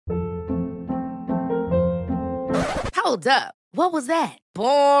Hold up. What was that?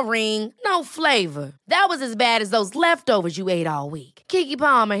 Boring. No flavor. That was as bad as those leftovers you ate all week. Keke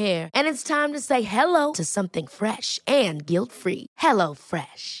Palmer here, and it's time to say hello to something fresh and guilt-free. Hello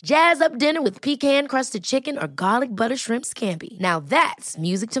Fresh. Jazz up dinner with pecan-crusted chicken or garlic butter shrimp scampi. Now that's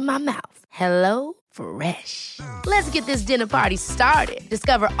music to my mouth. Hello Fresh. Let's get this dinner party started.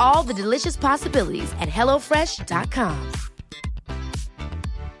 Discover all the delicious possibilities at hellofresh.com.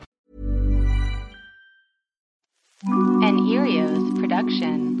 An Erios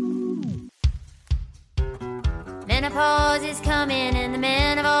production. Menopause is coming and the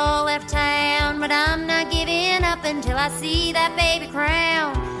men have all left town, but I'm not giving up until I see that baby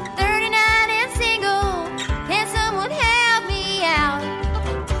crown. 39 and single, can someone help me out?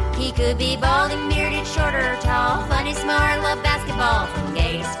 He could be balding, bearded, short or tall, funny, smart, love basketball, from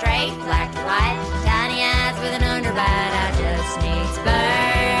gay to straight, black to white, tiny eyes with an underbite. I just need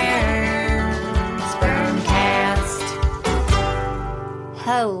Spermcast.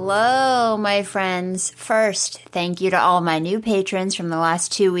 Hello, my friends. First, thank you to all my new patrons from the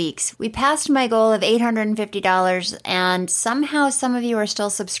last 2 weeks. We passed my goal of $850, and somehow some of you are still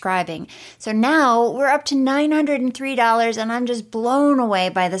subscribing. So now we're up to $903, and I'm just blown away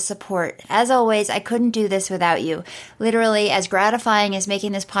by the support. As always, I couldn't do this without you. Literally, as gratifying as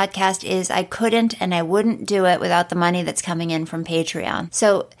making this podcast is, I couldn't and I wouldn't do it without the money that's coming in from Patreon.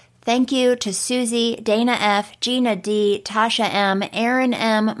 So thank you to Susie, Dana F., Gina D., Tasha M., Aaron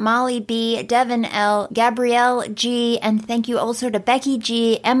M., Molly B., Devin L., Gabrielle G., and thank you also to Becky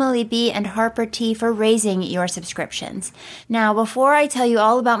G., Emily B., and Harper T. for raising your subscriptions. Now, before I tell you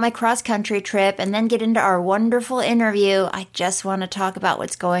all about my cross-country trip and then get into our wonderful interview, I just want to talk about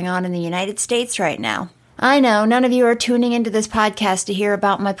what's going on in the United States right now. I know none of you are tuning into this podcast to hear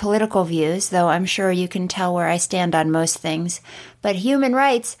about my political views, though I'm sure you can tell where I stand on most things, but human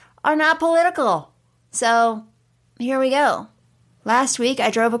rights are not political. So, here we go. Last week, I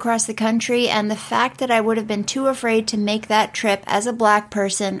drove across the country, and the fact that I would have been too afraid to make that trip as a black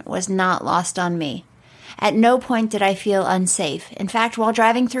person was not lost on me. At no point did I feel unsafe. In fact, while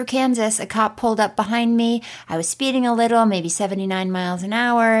driving through Kansas, a cop pulled up behind me. I was speeding a little, maybe 79 miles an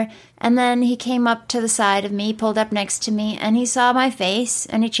hour, and then he came up to the side of me, pulled up next to me, and he saw my face,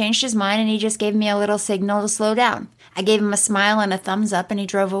 and he changed his mind, and he just gave me a little signal to slow down. I gave him a smile and a thumbs up, and he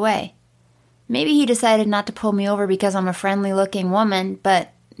drove away. Maybe he decided not to pull me over because I'm a friendly-looking woman,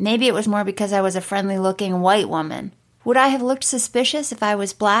 but maybe it was more because I was a friendly-looking white woman. Would I have looked suspicious if I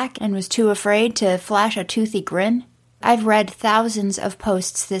was black and was too afraid to flash a toothy grin? I've read thousands of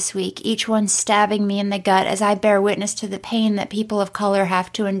posts this week, each one stabbing me in the gut as I bear witness to the pain that people of color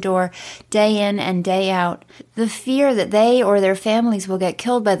have to endure day in and day out. The fear that they or their families will get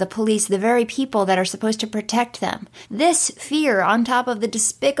killed by the police, the very people that are supposed to protect them. This fear, on top of the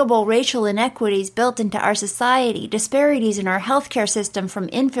despicable racial inequities built into our society, disparities in our healthcare system from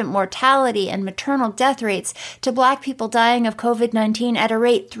infant mortality and maternal death rates to black people dying of COVID-19 at a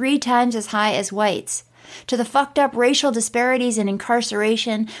rate 3 times as high as whites. To the fucked up racial disparities in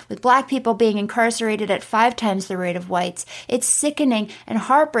incarceration, with black people being incarcerated at 5 times the rate of whites. It's sickening and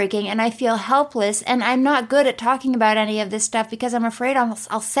heartbreaking, and I feel helpless, and I'm not good at talking about any of this stuff because I'm afraid I'll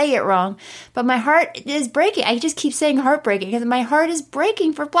say it wrong. But my heart is breaking. I just keep saying heartbreaking because my heart is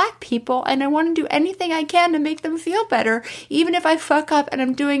breaking for black people, and I want to do anything I can to make them feel better, even if I fuck up and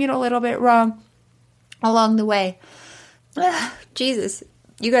I'm doing it a little bit wrong along the way. Jesus.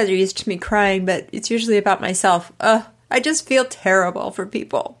 You guys are used to me crying, but it's usually about myself. I just feel terrible for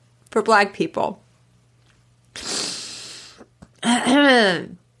people, for black people. I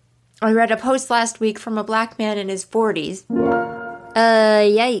read a post last week from a black man in his 40s.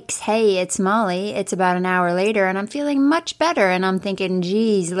 Yikes. Hey, it's Molly. It's about an hour later, and I'm feeling much better, and I'm thinking,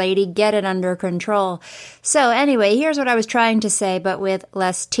 geez, lady, get it under control. So anyway, here's what I was trying to say, but with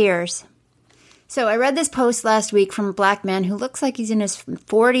less tears. So I read this post last week from a black man who looks like he's in his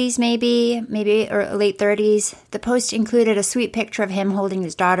 40s maybe, or late 30s. The post included a sweet picture of him holding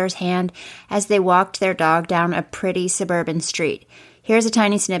his daughter's hand as they walked their dog down a pretty suburban street. Here's a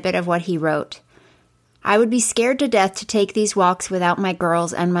tiny snippet of what he wrote. I would be scared to death to take these walks without my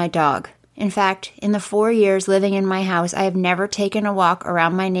girls and my dog. In fact, in the 4 years living in my house, I have never taken a walk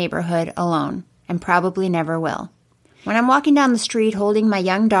around my neighborhood alone, and probably never will. When I'm walking down the street holding my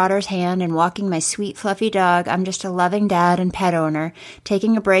young daughter's hand and walking my sweet fluffy dog, I'm just a loving dad and pet owner,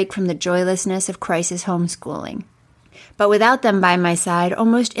 taking a break from the joylessness of crisis homeschooling. But without them by my side,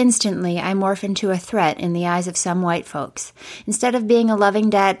 almost instantly I morph into a threat in the eyes of some white folks. Instead of being a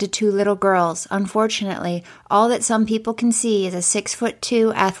loving dad to 2 little girls, unfortunately, all that some people can see is a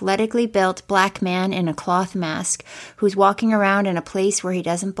 6'2", athletically built black man in a cloth mask who's walking around in a place where he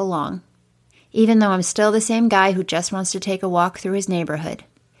doesn't belong. even though I'm still the same guy who just wants to take a walk through his neighborhood.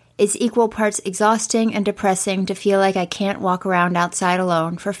 It's equal parts exhausting and depressing to feel like I can't walk around outside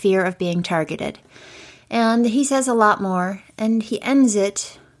alone for fear of being targeted. And he says a lot more, and he ends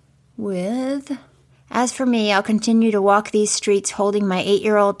it with, as for me, I'll continue to walk these streets holding my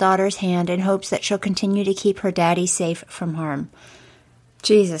 8-year-old daughter's hand in hopes that she'll continue to keep her daddy safe from harm.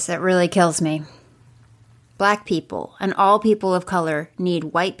 Jesus, that really kills me. Black people and all people of color need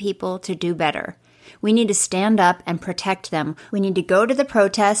white people to do better. We need to stand up and protect them. We need to go to the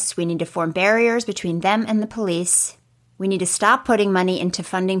protests. We need to form barriers between them and the police. We need to stop putting money into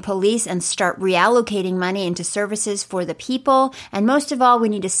funding police and start reallocating money into services for the people. And most of all, we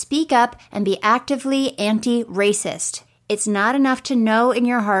need to speak up and be actively anti-racist. It's not enough to know in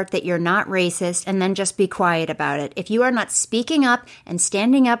your heart that you're not racist and then just be quiet about it. If you are not speaking up and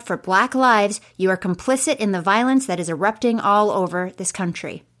standing up for Black lives, you are complicit in the violence that is erupting all over this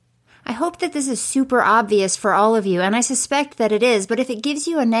country. I hope that this is super obvious for all of you, and I suspect that it is, but if it gives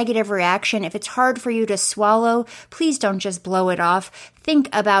you a negative reaction, if it's hard for you to swallow, please don't just blow it off. Think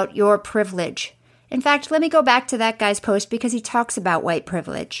about your privilege. In fact, let me go back to that guy's post because he talks about white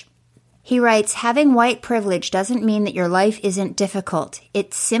privilege. He writes, having white privilege doesn't mean that your life isn't difficult.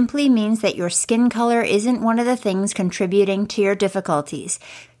 It simply means that your skin color isn't one of the things contributing to your difficulties.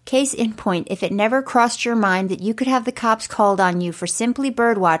 Case in point, if it never crossed your mind that you could have the cops called on you for simply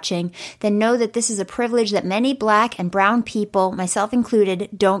bird watching, then know that this is a privilege that many Black and brown people, myself included,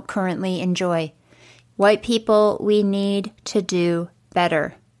 don't currently enjoy. White people, we need to do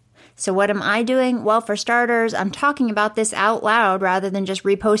better. So what am I doing? Well, for starters, I'm talking about this out loud rather than just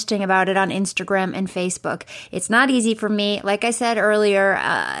reposting about it on Instagram and Facebook. It's not easy for me. Like I said earlier,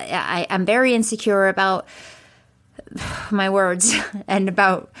 I'm very insecure about my words and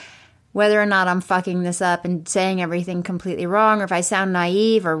about whether or not I'm fucking this up and saying everything completely wrong or if I sound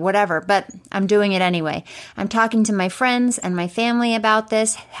naive or whatever, but I'm doing it anyway. I'm talking to my friends and my family about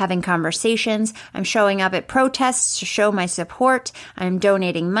this, having conversations. I'm showing up at protests to show my support. I'm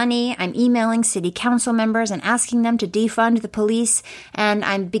donating money. I'm emailing city council members and asking them to defund the police. And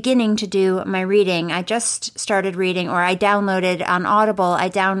I'm beginning to do my reading. I just started reading, or I downloaded on Audible, I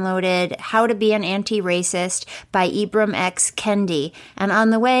downloaded How to Be an Anti-Racist by Ibram X. Kendi. And on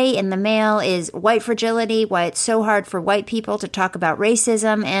the way in the mail is White Fragility, Why It's So Hard for White People to Talk About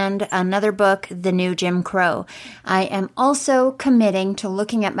Racism, and another book, The New Jim Crow. I am also committing to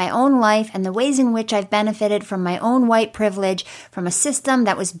looking at my own life and the ways in which I've benefited from my own white privilege, from a system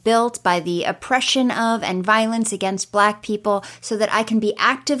that was built by the oppression of and violence against Black people, so that I can be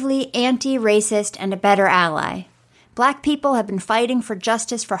actively anti-racist and a better ally. Black people have been fighting for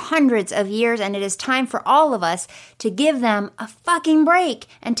justice for hundreds of years, and it is time for all of us to give them a fucking break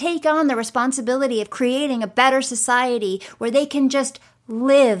and take on the responsibility of creating a better society where they can just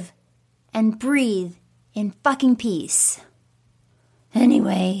live and breathe in fucking peace.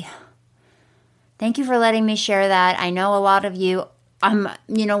 Anyway, thank you for letting me share that. I know a lot of you,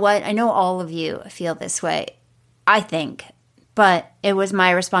 you know what? I know all of you feel this way, I think, but it was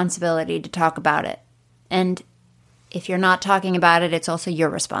my responsibility to talk about it. And if you're not talking about it, it's also your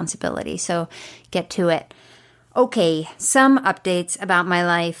responsibility. So get to it. Okay, some updates about my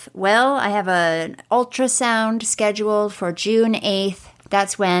life. Well, I have an ultrasound scheduled for June 8th.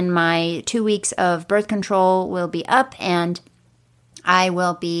 That's when my 2 weeks of birth control will be up, and I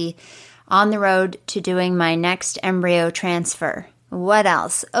will be on the road to doing my next embryo transfer. What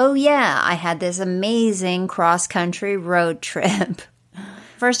else? Oh yeah, I had this amazing cross-country road trip.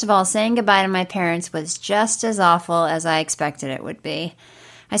 First of all, saying goodbye to my parents was just as awful as I expected it would be.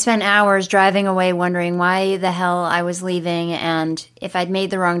 I spent hours driving away wondering why the hell I was leaving and if I'd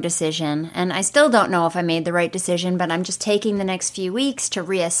made the wrong decision. And I still don't know if I made the right decision, but I'm just taking the next few weeks to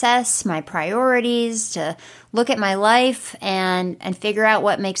reassess my priorities, to look at my life and figure out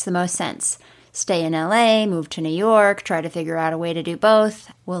what makes the most sense. Stay in LA, move to New York, try to figure out a way to do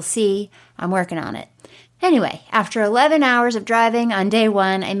both. We'll see. I'm working on it. Anyway, after 11 hours of driving on day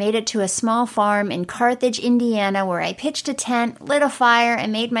one, I made it to a small farm in Carthage, Indiana, where I pitched a tent, lit a fire,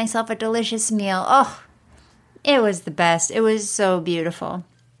 and made myself a delicious meal. Oh, it was the best. It was so beautiful.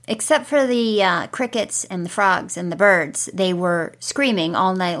 Except for the crickets and the frogs and the birds. They were screaming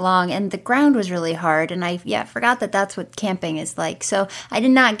all night long, and the ground was really hard, and I forgot that that's what camping is like. So I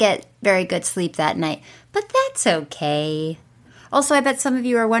did not get very good sleep that night, but that's okay. Also, I bet some of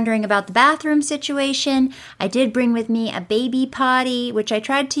you are wondering about the bathroom situation. I did bring with me a baby potty, which I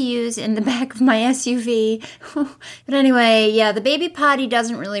tried to use in the back of my SUV. But anyway, yeah, the baby potty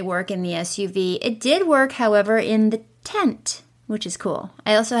doesn't really work in the SUV. It did work, however, in the tent, which is cool.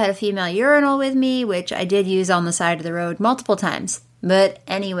 I also had a female urinal with me, which I did use on the side of the road multiple times. But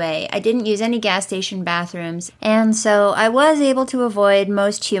anyway, I didn't use any gas station bathrooms, and so I was able to avoid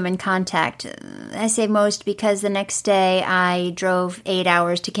most human contact. I say most because the next day I drove 8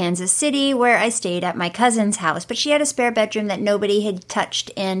 hours to Kansas City, where I stayed at my cousin's house, but she had a spare bedroom that nobody had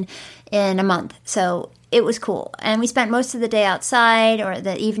touched in a month, so it was cool. And we spent most of the day outside, or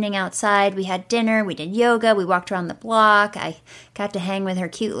the evening outside. We had dinner, we did yoga, we walked around the block. I got to hang with her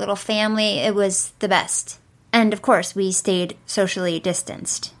cute little family. It was the best. And of course, we stayed socially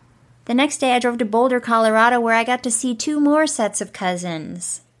distanced. The next day I drove to Boulder, Colorado, where I got to see 2 more sets of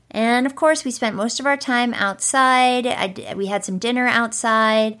cousins. And of course, we spent most of our time outside. We had some dinner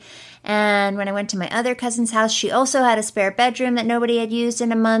outside. And when I went to my other cousin's house, she also had a spare bedroom that nobody had used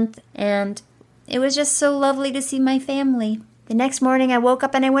in a month. And it was just so lovely to see my family. The next morning I woke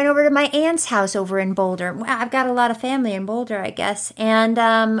up and I went over to my aunt's house over in Boulder. Wow, I've got a lot of family in Boulder, I guess.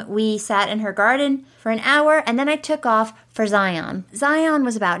 And we sat in her garden for an hour, and then I took off for Zion. Zion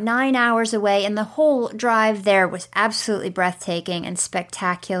was about 9 hours away, and the whole drive there was absolutely breathtaking and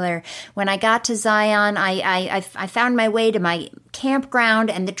spectacular. When I got to Zion, I found my way to my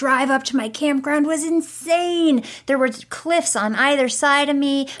campground, and the drive up to my campground was insane. There were cliffs on either side of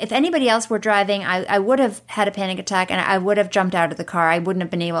me. If anybody else were driving, I would have had a panic attack, and I would have jumped out of the car. I wouldn't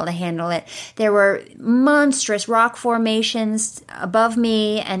have been able to handle it. There were monstrous rock formations above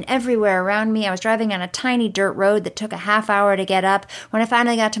me and everywhere around me. I was driving on a tiny dirt road that took a half hour to get up. When I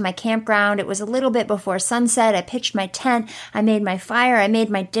finally got to my campground, it was a little bit before sunset. I pitched my tent. I made my fire. I made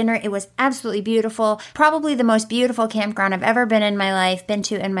my dinner. It was absolutely beautiful. Probably the most beautiful campground I've ever been to in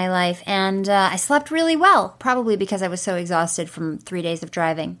my life. And I slept really well, probably because I was so exhausted from 3 days of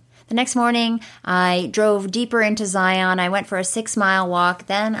driving. The next morning, I drove deeper into Zion. I went for a 6-mile walk.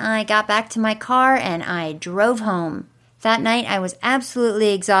 Then I got back to my car and I drove home. That night, I was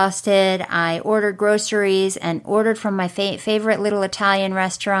absolutely exhausted. I ordered groceries and ordered from my favorite little Italian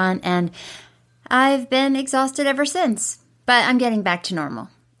restaurant, and I've been exhausted ever since. But I'm getting back to normal.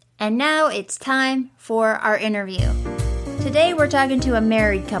 And now it's time for our interview. Today, we're talking to a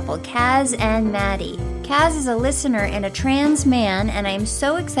married couple, Kaz and Maddie. Kaz is a listener and a trans man, and I am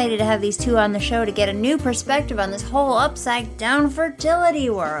so excited to have these two on the show to get a new perspective on this whole upside-down fertility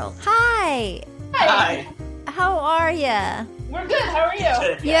world. Hi! Hi! How are ya? We're good. How are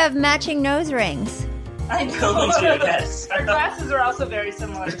you? You have matching nose rings. I know. Me too, yes. Our glasses are also very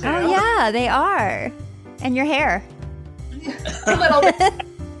similar too. Oh yeah, they are. And your hair. A little bit.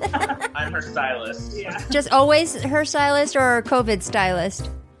 I'm her stylist. Yeah. Just always her stylist or COVID stylist?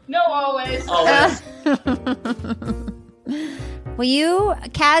 No, always. Always. Well,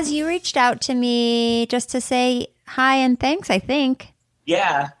 Kaz, you reached out to me just to say hi and thanks, I think.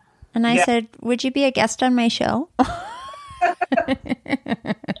 Yeah. And I said, would you be a guest on my show?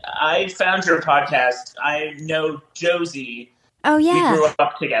 I found your podcast. I know Josie. Oh, yeah. We grew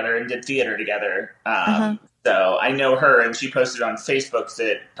up together and did theater together. So I know her, and she posted on Facebook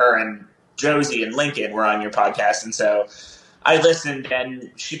that her and Josie and Lincoln were on your podcast. And so I listened, and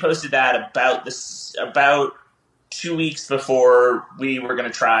she posted that about 2 weeks before we were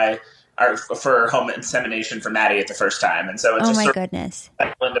going to try for home insemination for Maddie at the first time. And so it's just sort goodness.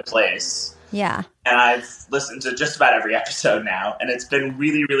 of fell into place. Yeah. And I've listened to just about every episode now, and it's been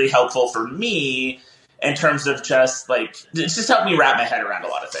really, really helpful for me in terms of just it's just helped me wrap my head around a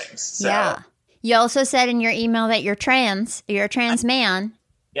lot of things. So, yeah. You also said in your email that you're a trans man.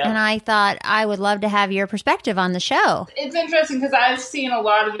 Yeah. And I thought I would love to have your perspective on the show. It's interesting because I've seen a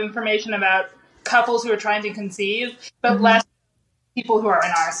lot of information about couples who are trying to conceive, but less people who are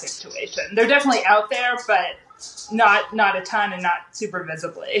in our situation. They're definitely out there, but not a ton and not super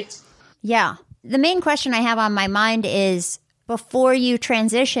visibly. Yeah. The main question I have on my mind is, before you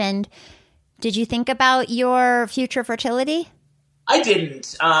transitioned, did you think about your future fertility? I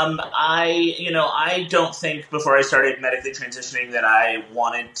didn't. I don't think before I started medically transitioning that I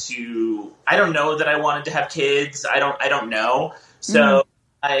wanted to. I don't know that I wanted to have kids. I don't know. So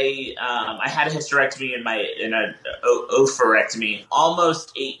I had a hysterectomy in an oophorectomy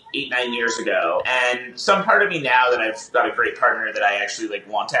almost 9 years ago, and some part of me now that I've got a great partner that I actually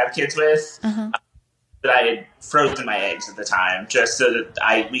want to have kids with. That I had frozen my eggs at the time, just so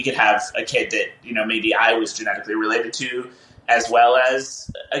that we could have a kid that maybe I was genetically related to, as well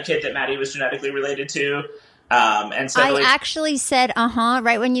as a kid that Maddie was genetically related to. And so I actually said,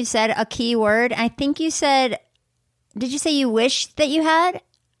 right when you said a key word. I think you said, did you say you wish that you had?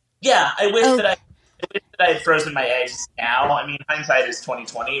 Yeah, I wish that I had frozen my eggs now. I mean, hindsight is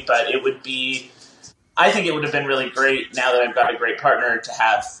 20/20, but I think it would have been really great now that I've got a great partner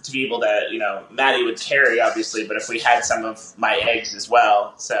to be able to, Maddie would carry obviously, but if we had some of my eggs as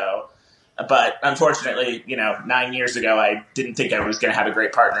well. So, But unfortunately, 9 years ago, I didn't think I was going to have a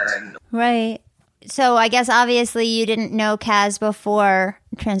great partner. And Right. So I guess obviously you didn't know Kaz before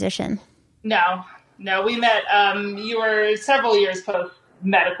transition. No, we met. You were several years post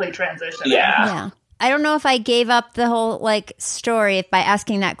medically transitioning. Yeah. I don't know if I gave up the whole story by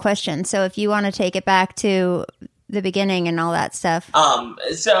asking that question. So if you want to take it back to the beginning and all that stuff.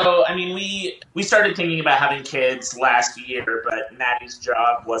 So I mean, we started thinking about having kids last year, but Maddie's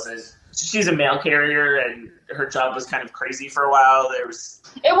job wasn't. She's a mail carrier, and her job was kind of crazy for a while.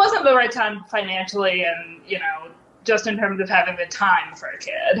 It wasn't the right time financially, and just in terms of having the time for a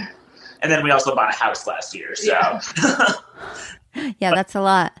kid. And then we also bought a house last year, so yeah, that's a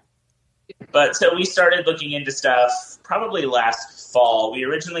lot. But so we started looking into stuff probably last fall. We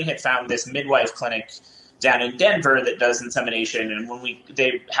originally had found this midwife clinic down in Denver that does insemination, and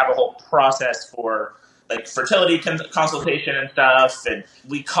they have a whole process for fertility consultation and stuff, and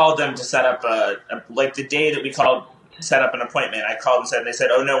we called them to set up the day that we called to set up an appointment. I called and they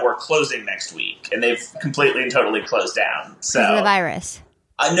said, "Oh no, we're closing next week," and they've completely and totally closed down. So the virus.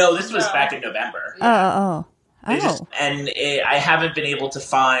 No, this was back in November. Oh. I haven't been able to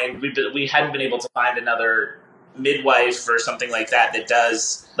find. We hadn't been able to find another midwife or something like that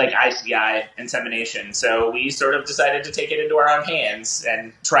does ICI insemination. So we sort of decided to take it into our own hands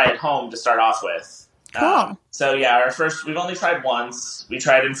and try it home to start off with. Cool. So yeah, we've only tried once. We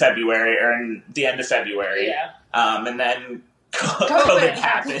tried in February or in the end of February. Yeah. And then COVID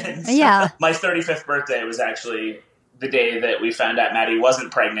happened. Yeah. My 35th birthday was actually the day that we found out Maddie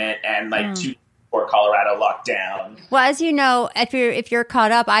wasn't pregnant, and 2 days before Colorado locked down. Well, as you know, if you're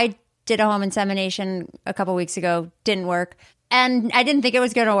caught up, I did a home insemination a couple weeks ago. Didn't work, and I didn't think it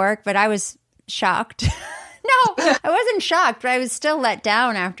was going to work, but I was shocked. No, I wasn't shocked, but I was still let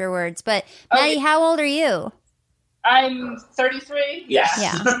down afterwards. But Maddie, how old are you? I'm 33. Yes.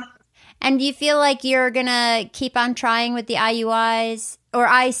 Yeah. And do you feel like you're going to keep on trying with the IUIs or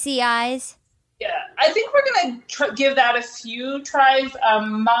ICIs? Yeah, I think we're going to give that a few tries.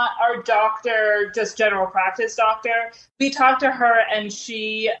 Our doctor, just general practice doctor, we talked to her, and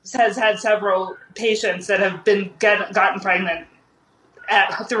she has had several patients that have been gotten pregnant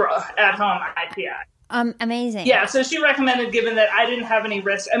at home IPI. Amazing. Yeah, so she recommended, given that I didn't have any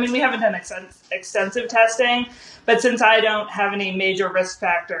risk. I mean, we haven't done extensive testing, but since I don't have any major risk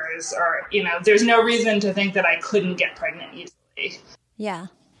factors, or there's no reason to think that I couldn't get pregnant easily. Yeah.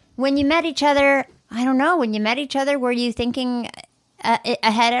 When you met each other, were you thinking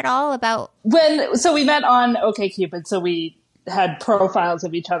ahead at all about? So we met on OkCupid, so we had profiles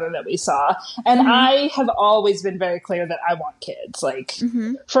of each other that we saw. And I have always been very clear that I want kids.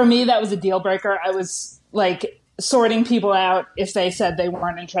 For me, that was a deal breaker. I was sorting people out if they said they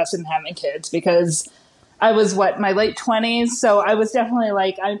weren't interested in having kids, because I was my late 20s. So I was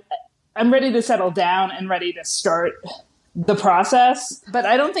definitely I'm ready to settle down and ready to start the process. But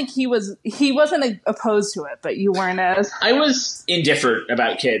I don't think he wasn't opposed to it, but you weren't as... I was indifferent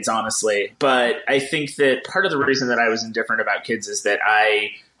about kids, honestly. But I think that part of the reason that I was indifferent about kids is that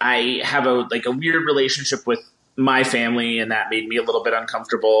I have a weird relationship with my family, and that made me a little bit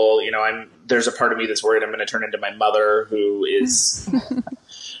uncomfortable. There's a part of me that's worried I'm going to turn into my mother, who is...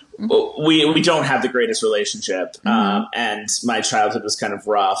 we don't have the greatest relationship. And my childhood was kind of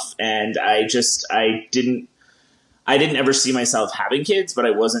rough, and I didn't ever see myself having kids, but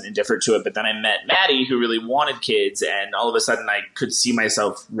I wasn't indifferent to it. But then I met Maddie, who really wanted kids, and all of a sudden I could see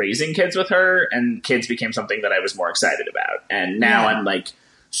myself raising kids with her, and kids became something that I was more excited about. And now I'm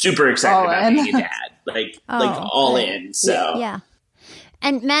super excited about being a dad, all in. So yeah.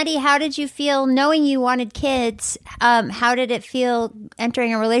 And Maddie, how did you feel knowing you wanted kids? How did it feel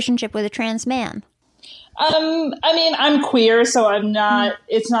entering a relationship with a trans man? I mean, I'm queer, so I'm not,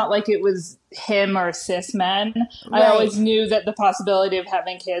 it's not like it was him or cis men. Right. I always knew that the possibility of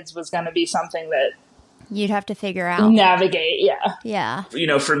having kids was going to be something that you'd have to figure out. Navigate, yeah. Yeah.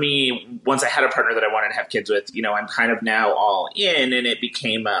 For me, once I had a partner that I wanted to have kids with, I'm kind of now all in, and it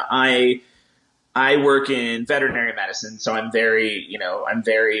became I work in veterinary medicine, so I'm very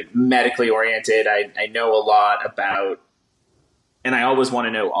medically oriented. I know a lot about, and I always want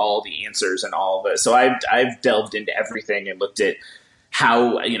to know all the answers and all of it. So I've delved into everything and looked at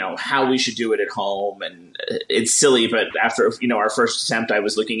how we should do it at home. And it's silly, but after, our first attempt, I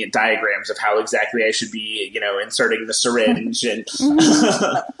was looking at diagrams of how exactly I should be, inserting the syringe. And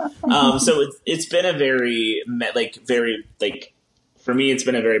so it's been a very, for me, it's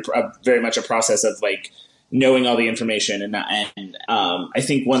been a very much a process of knowing all the information. And I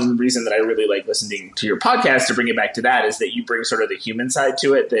think one reason that I really like listening to your podcast, to bring it back to that, is that you bring sort of the human side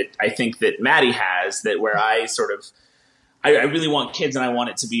to it that I think that Maddie has, that where I really want kids and I want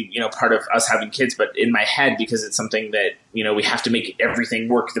it to be, part of us having kids, but in my head, because it's something that, we have to make everything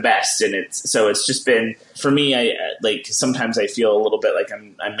work the best. And it's just been, for me, I sometimes I feel a little bit like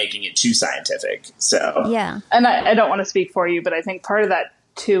I'm making it too scientific. So, yeah. And I don't want to speak for you, but I think part of that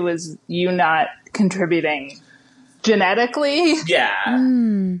too is you not contributing genetically. Yeah.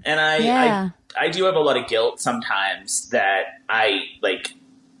 And Yeah. I do have a lot of guilt sometimes that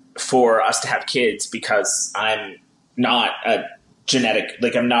for us to have kids, because I'm not a genetic,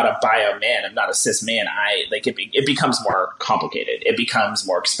 I'm not a bio man, I'm not a cis man. It becomes more complicated. It becomes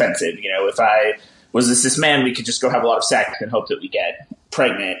more expensive. If I was a cis man, we could just go have a lot of sex and hope that we get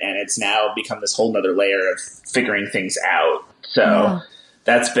pregnant. And it's now become this whole nother layer of figuring things out. So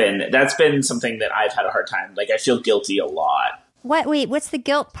that's been something that I've had a hard time. I feel guilty a lot. What's the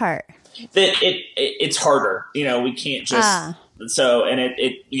guilt part? That it's harder. We can't just. So, and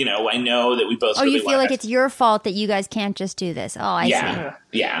I know that we both. Oh, really you feel like it's your fault that you guys can't just do this. Oh, I see.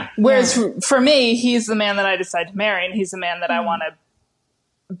 Yeah. Whereas for me, he's the man that I decide to marry, and he's the man that I want to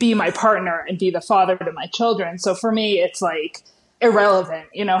be my partner and be the father to my children. So for me, it's irrelevant.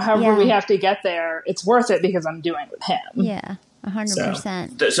 However we have to get there, it's worth it because I'm doing it with him. Yeah,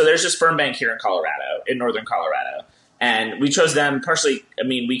 100%. So there's a sperm bank here in northern Colorado. And we chose them partially. I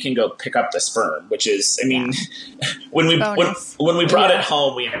mean, we can go pick up the sperm, which is, when we brought it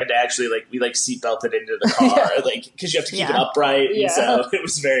home, we had to actually we seatbelted into the car, because you have to keep it upright. Yeah. And so it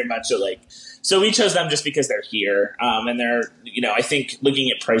was very much so we chose them just because they're here. And they're, I think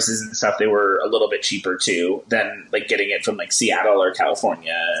looking at prices and stuff, they were a little bit cheaper too than getting it from Seattle or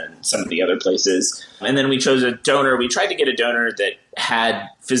California and some of the other places. And then we chose a donor. We tried to get a donor that had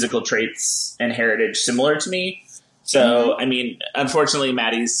physical traits and heritage similar to me. So, unfortunately,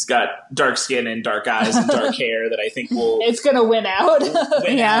 Maddie's got dark skin and dark eyes and dark hair that I think will... It's going to win out.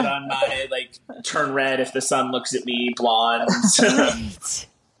 Out on my, turn red if the sun looks at me, blonde.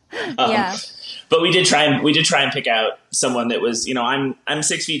 But we did try and pick out someone that was, I'm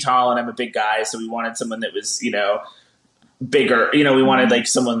 6 feet tall and I'm a big guy. So we wanted someone that was, bigger, we wanted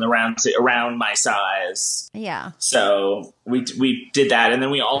someone around my size. Yeah. So we did that. And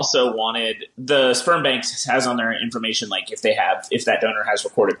then we also wanted, the sperm bank has on their information, if that donor has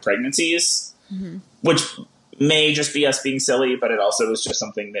recorded pregnancies, which may just be us being silly, but it also was just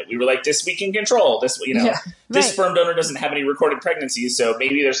something that we were this we can control this, this sperm donor doesn't have any recorded pregnancies. So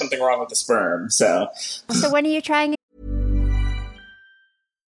maybe there's something wrong with the sperm. So when are you trying?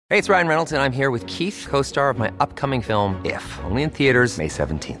 Hey, it's Ryan Reynolds, and I'm here with Keith, co-star of my upcoming film, If, only in theaters May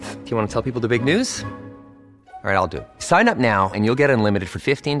 17th. Do you want to tell people the big news? All right, I'll do it. Sign up now and you'll get unlimited for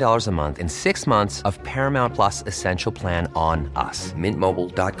 $15 a month and 6 months of Paramount Plus Essential Plan on us.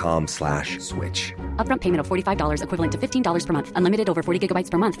 MintMobile.com/switch. Upfront payment of $45 equivalent to $15 per month. Unlimited over 40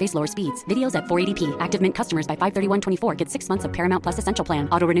 gigabytes per month. Face lower speeds. Videos at 480p. Active Mint customers by 531.24 get 6 months of Paramount Plus Essential Plan.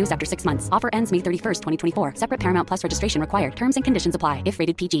 Auto renews after 6 months. Offer ends May 31st, 2024. Separate Paramount Plus registration required. Terms and conditions apply if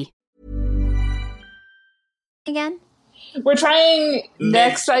rated PG. Again? We're trying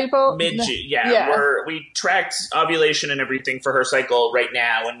next cycle. Mid-June, we tracked ovulation and everything for her cycle right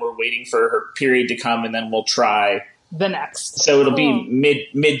now, and we're waiting for her period to come, and then we'll try the next. So it'll be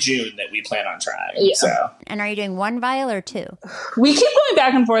mid-June that we plan on trying. Yeah. So. And are you doing one vial or two? We keep going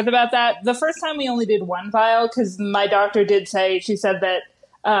back and forth about that. The first time we only did one vial because my doctor did say, she said that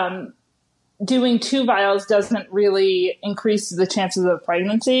doing 2 vials doesn't really increase the chances of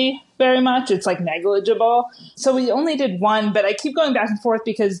pregnancy very much. It's negligible. So we only did 1, but I keep going back and forth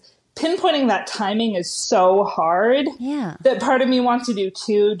because pinpointing that timing is so hard. Yeah. That part of me wants to do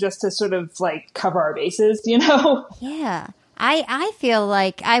 2 just to sort of cover our bases, Yeah. I feel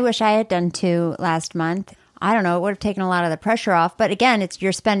like I wish I had done 2 last month. I don't know, it would have taken a lot of the pressure off. But again,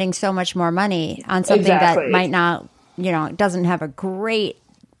 you're spending so much more money on something that might not, doesn't have a great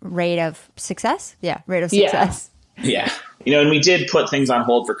rate of success. Yeah, rate of success. Yeah. And we did put things on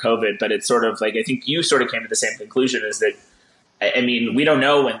hold for COVID, but it's sort of I think you sort of came to the same conclusion is that, we don't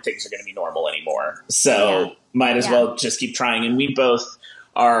know when things are going to be normal anymore. So might as well just keep trying. And we both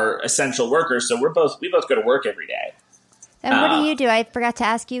are essential workers. So we both go to work every day. And what do you do? I forgot to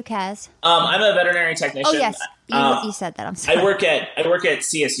ask you, Kaz. I'm a veterinary technician. Oh, yes. You said that. I'm sorry. I work at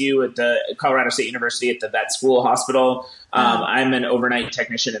CSU at the Colorado State University at the vet school hospital. I'm an overnight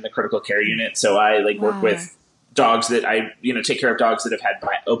technician in the critical care unit. So I work with dogs that I, take care of dogs that have had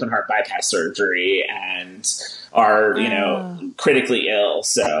open heart bypass surgery and are, critically ill.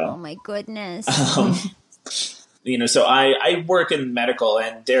 So, oh my goodness. So I work in medical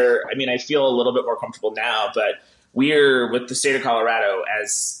and I feel a little bit more comfortable now, but we're with the state of Colorado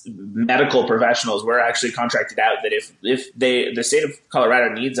as medical professionals, we're actually contracted out that if the state of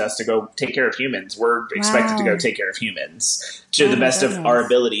Colorado needs us to go take care of humans, we're expected to go take care of humans to the best of our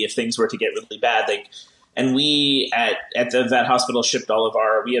ability if things were to get really bad. And we at that hospital shipped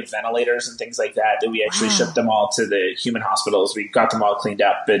we have ventilators and things like that we actually shipped them all to the human hospitals. We got them all cleaned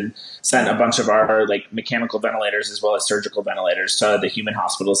up and sent a bunch of our like mechanical ventilators as well as surgical ventilators to the human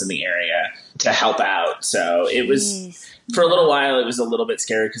hospitals in the area to help out. So it was, for a little while, it was a little bit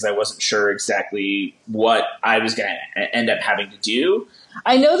scary because I wasn't sure exactly what I was going to end up having to do.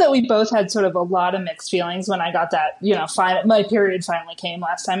 I know that we both had sort of a lot of mixed feelings when I got that, my period finally came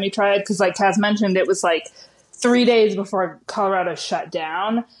last time we tried. Because like Kaz mentioned, it was like 3 days before Colorado shut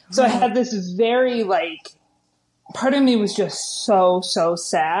down. So I had this very part of me was just so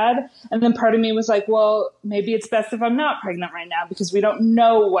sad. And then part of me was like, well, maybe it's best if I'm not pregnant right now because we don't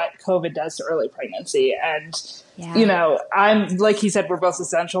know what COVID does to early pregnancy. And, I'm, like he said, we're both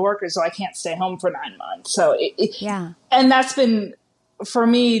essential workers, so I can't stay home for 9 months. So, and that's been, for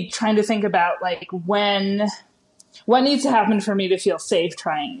me, trying to think about what needs to happen for me to feel safe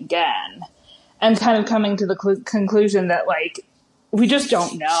trying again, and kind of coming to the conclusion that we just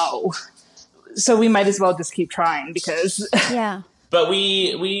don't know, so we might as well just keep trying because But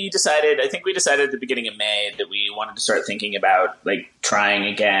we decided at the beginning of May that we wanted to start thinking about trying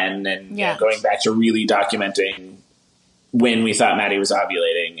again and going back to really documenting when we thought Maddie was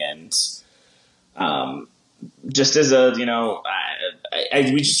ovulating and just as a,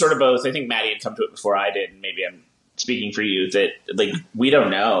 we just sort of both, I think Maddie had come to it before I did, and maybe I'm speaking for you, that we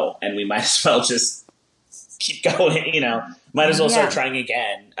don't know, and we might as well just keep going, might as well start trying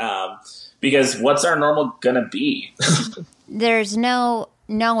again. Because what's our normal gonna be? There's no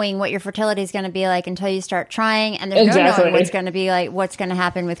knowing what your fertility is going to be like until you start trying, and there's no knowing what's going to be like, what's going to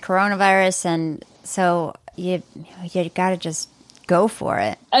happen with coronavirus, and so you got to just go for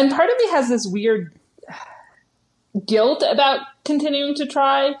it. And part of me has this weird guilt about continuing to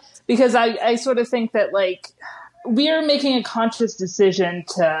try, because I sort of think that we are making a conscious decision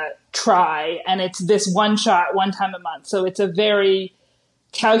to try, and it's this one shot, one time a month. So it's a very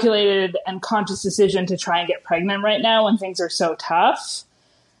calculated and conscious decision to try and get pregnant right now when things are so tough.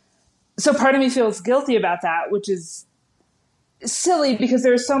 So part of me feels guilty about that, which is silly because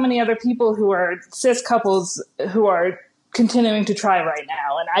there are so many other people who are cis couples who are continuing to try right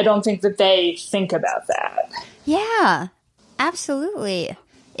now. And I don't think that they think about that. Yeah, absolutely.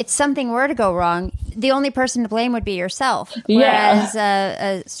 If something were to go wrong, the only person to blame would be yourself. Whereas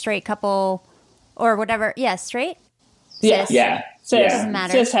a straight couple or whatever. Yeah, straight? Cis. Yeah. Cis. Doesn't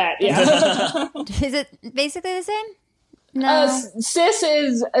matter. Cis hat, yeah. Is it basically the same? No.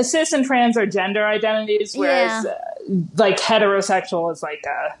 Cis and trans are gender identities, whereas heterosexual is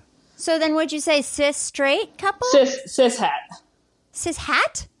So then would you say cis straight couple? Cis hat. Cis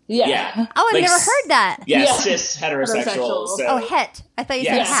hat? Yeah. Oh, I've never heard that. Yeah, cis heterosexual. So. Oh, het. I thought you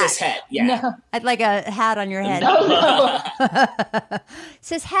said hat. Cis het. Yeah. No. I'd like a hat on your head. No.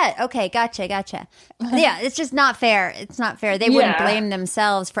 Cis het. Okay, gotcha. Yeah, it's just not fair. It's not fair. They wouldn't blame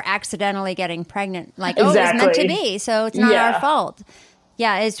themselves for accidentally getting pregnant. It was meant to be, so it's not our fault.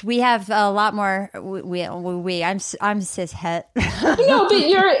 Yeah, we have a lot more. I'm cis het. No,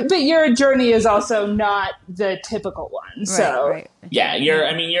 but your journey is also not the typical one. So right. Yeah,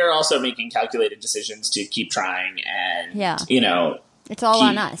 you're also making calculated decisions to keep trying, and it's all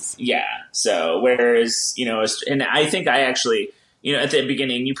on us. Yeah. So whereas and I think I actually. At the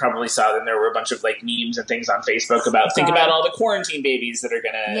beginning, you probably saw them. There were a bunch of memes and things on Facebook about think about all the quarantine babies that are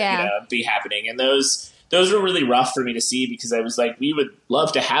gonna be happening, and those were really rough for me to see because I was like, we would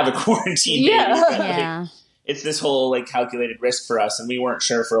love to have a quarantine baby. But, it's this whole calculated risk for us, and we weren't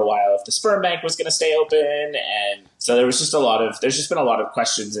sure for a while if the sperm bank was going to stay open, and so there's just been a lot of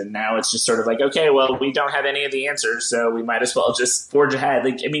questions, and now it's just sort of okay, well, we don't have any of the answers, so we might as well just forge ahead.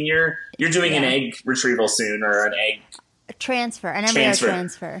 You're doing an egg retrieval soon, or an egg transfer, an embryo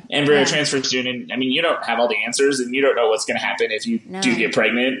transfer. Embryo transfer soon, and you don't have all the answers, and you don't know what's going to happen if you do get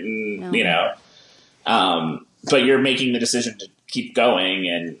pregnant, and but you're making the decision to keep going,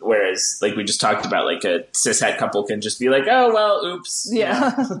 and whereas we just talked about a cishet couple can just be oh well, oops,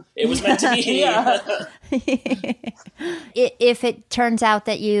 it was meant to be. If it turns out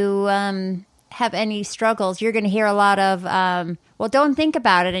that you have any struggles, you're going to hear a lot of well, don't think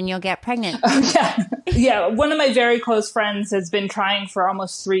about it and you'll get pregnant. Yeah. One of my very close friends has been trying for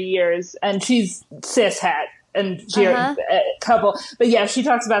almost 3 years, and she's cishet. And she a couple, but she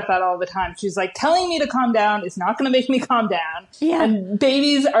talks about that all the time. She's telling me to calm down is not going to make me calm down. Yeah. And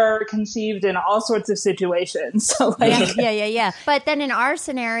babies are conceived in all sorts of situations. So yeah. But then in our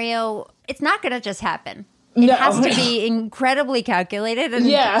scenario, it's not going to just happen. It No. has to be incredibly calculated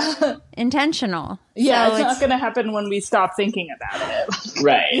and intentional. Yeah, So it's not going to happen when we stop thinking about it.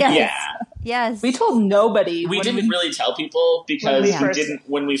 Right. Yes. Yeah. Yes. We told nobody. We when didn't really tell people because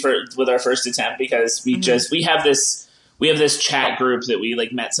when we we didn't with our first attempt because we have this chat group that we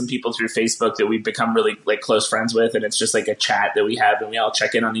like met some people through Facebook that we've become really like close friends with, and it's just like a chat that we have and we all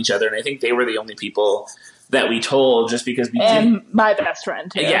check in on each other, and I think they were the only people that we told just because we and my best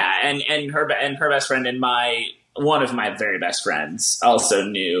friend too. Yeah, and her best friend and one of my very best friends also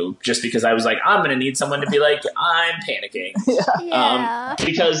knew, just because I was like, I'm going to need someone to be like, I'm panicking.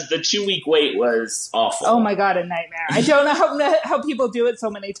 Because the 2-week wait was awful. Oh my God, a nightmare. I don't know how people do it so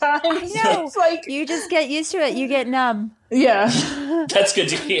many times. I know. It's like, you just get used to it. You get numb. yeah. That's good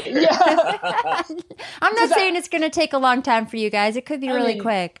to hear. Yeah. I'm not saying it's going to take a long time for you guys. It could be really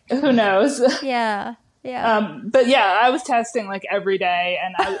quick. Who knows? Yeah. Yeah. But yeah, I was testing like every day,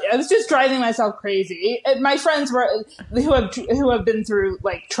 and I was just driving myself crazy. And my friends who have been through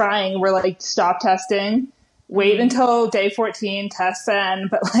like trying were like, stop testing, wait until day 14, test then.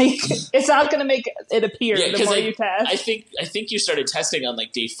 But like, it's not going to make it appear the more you test. I think you started testing on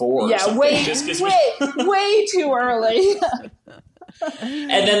like day 4. Yeah, or something, way too early. And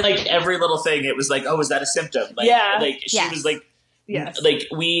then like every little thing, it was like, oh, is that a symptom? Like, like she was like. Yes. Like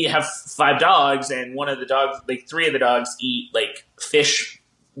we have 5 dogs, and one of the dogs, like 3 of the dogs eat like fish.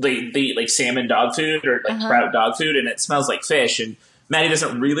 They eat like salmon dog food or like trout dog food, and it smells like fish. And Maddie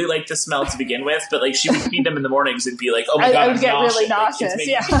doesn't really like the smell to begin with, but like she would feed them in the mornings and be like, "Oh my God, I would get really nauseous." Like,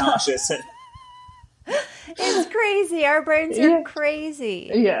 it's making me nauseous. It's crazy. Our brains are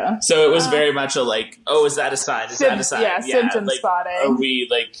crazy. Yeah. So it was very much a like, oh, is that a sign? Is that a sign? Yeah, symptom like, spotting. Are we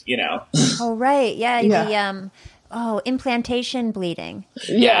like, you know? Oh right, the implantation bleeding.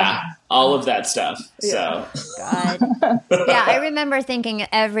 Yeah, all of that stuff. Yeah. So, God, yeah, I remember thinking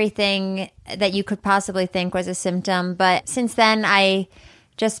everything that you could possibly think was a symptom, but since then, I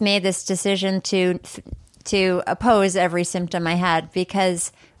just made this decision to oppose every symptom I had,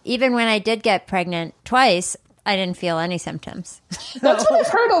 because even when I did get pregnant twice, I didn't feel any symptoms. That's what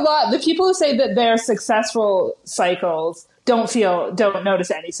I've heard a lot. The people who say that their successful cycles don't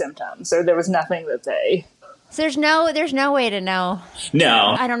notice any symptoms, or there was nothing that they. So there's no way to know.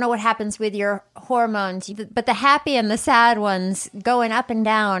 No. I don't know what happens with your hormones, but the happy and the sad ones going up and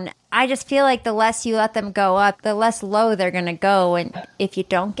down, I just feel like the less you let them go up, the less low they're going to go. And if you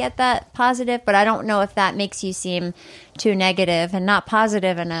don't get that positive, but I don't know if that makes you seem too negative and not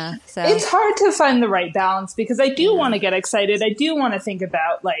positive enough. So it's hard to find the right balance, because I do want to get excited. I do want to think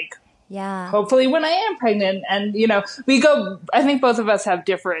about like, hopefully when I am pregnant, and I think both of us have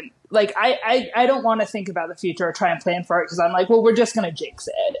different, like, I don't want to think about the future or try and plan for it, because I'm like, well, we're just going to jinx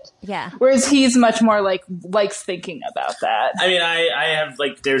it. Yeah. Whereas he's much more like likes thinking about that. I mean, I have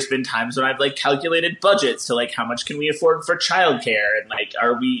like, there's been times when I've like calculated budgets to like, how much can we afford for childcare? And like,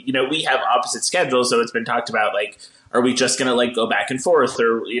 are we, we have opposite schedules. So it's been talked about like, are we just going to like go back and forth,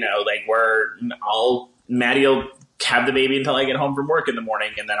 or, like Maddie will have the baby until I get home from work in the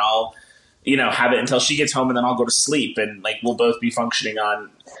morning, and then I'll, have it until she gets home, and then I'll go to sleep, and like we'll both be functioning on.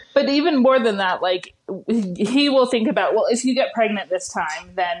 But even more than that, like he will think about, well, if you get pregnant this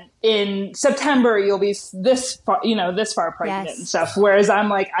time, then in September you'll be this far pregnant and stuff. Whereas I'm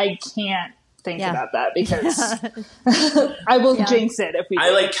like, I can't think about that, because I will jinx it if we. I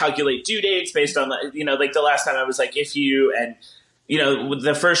like calculate due dates based on like the last time I was like, if you and. With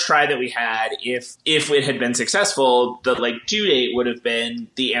the first try that we had, if it had been successful, the like due date would have been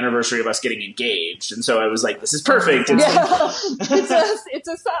the anniversary of us getting engaged, and so I was like, "This is perfect." It's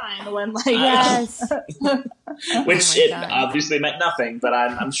a sign when like which it obviously meant nothing, but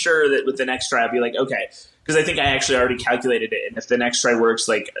I'm sure that with the next try, I'll be like, okay. Because I think I actually already calculated it, and if the next try works,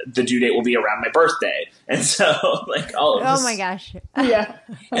 like the due date will be around my birthday, and so like all of this. Oh my gosh, yeah.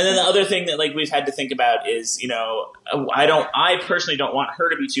 And then the other thing that like we've had to think about is, I personally don't want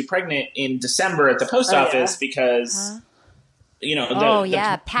her to be too pregnant in December at the post office because. The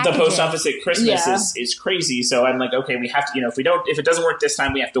post office at Christmas is crazy. So I'm like, okay, we have to, if it doesn't work this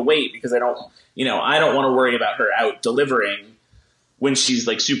time, we have to wait, because I don't want to worry about her out delivering when she's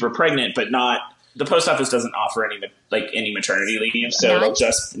like super pregnant, but not. The post office doesn't offer any maternity leave, so it'll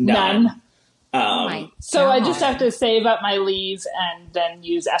just none. So I just have to save up my leave and then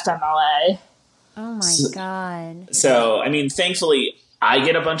use FMLA. Oh my God. So I mean, thankfully, I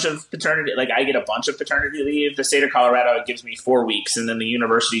get a bunch of paternity leave. The state of Colorado gives me 4 weeks, and then the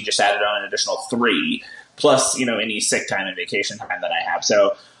university just added on an additional 3, plus any sick time and vacation time that I have.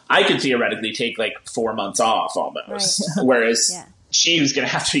 So I could theoretically take like 4 months off almost, whereas. Yeah. She was going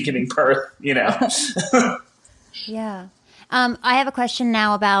to have to be giving birth, Yeah. I have a question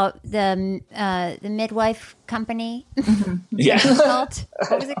now about the midwife company. Yeah. What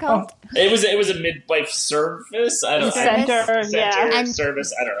was it called? It was a midwife service. I don't Center, yeah. And-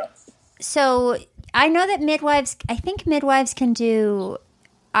 service. I don't know. So I know that I think midwives can do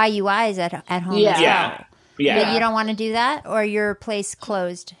IUIs at home Yeah. as well. Yeah. Yeah. But you don't want to do that, or your place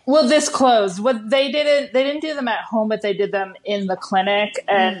closed? Well, this closed. What they didn't do them at home, but they did them in the clinic,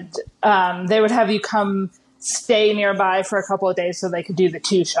 and they would have you come stay nearby for a couple of days so they could do the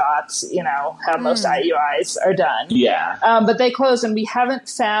 2 shots. You know how most IUIs are done. Yeah. But they closed, and we haven't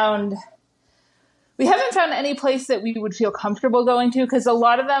found any place that we would feel comfortable going to, because a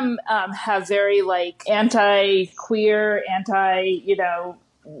lot of them have very like anti-queer,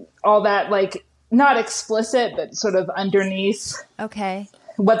 all that, like, not explicit, but sort of underneath Okay.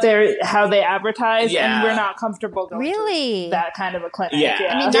 how they advertise, Yeah. and we're not comfortable going Really? to that kind of a clinic. Yeah.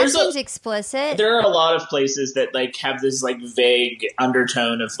 I mean, that There's seems explicit. There are a lot of places that like have this like vague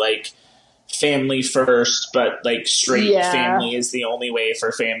undertone of like family first, but like straight Yeah. family is the only way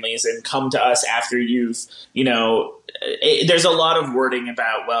for families, and come to us after you've, there's a lot of wording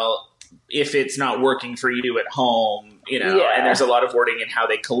about, well, if it's not working for you at home, Yeah. and there's a lot of wording in how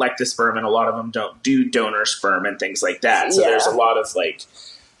they collect the sperm, and a lot of them don't do donor sperm and things like that. So Yeah. there's a lot of like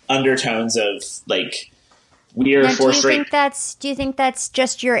undertones of like we're Now, for do straight. you think that's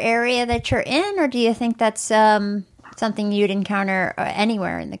just your area that you're in, or do you think that's something you'd encounter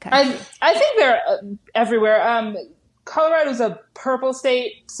anywhere in the country? I think they're everywhere. Colorado's a purple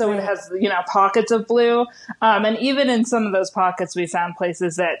state, so it has pockets of blue, and even in some of those pockets, we found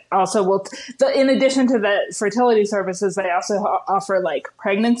places that also will. In addition to the fertility services, they also offer like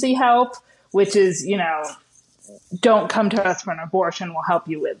pregnancy help, which is don't come to us for an abortion. We'll help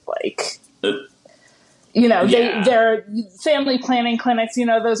you with like. Yeah. They're family planning clinics,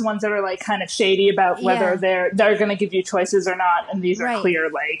 those ones that are like kind of shady about whether they're going to give you choices or not. And these are Right. clear,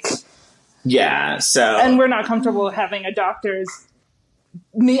 like, Yeah. So and we're not comfortable having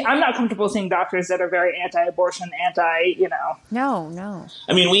I'm not comfortable seeing doctors that are very anti-abortion, No.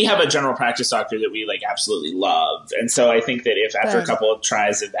 I mean, we have a general practice doctor that we like absolutely love. And so I think that if after a Good. couple of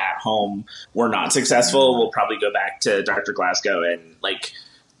tries of at home we're not successful, we'll probably go back to Dr. Glasgow and like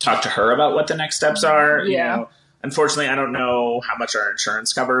talk to her about what the next steps are. Yeah. Unfortunately, I don't know how much our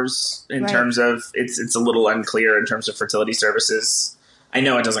insurance covers in Right. terms of it's a little unclear in terms of fertility services. I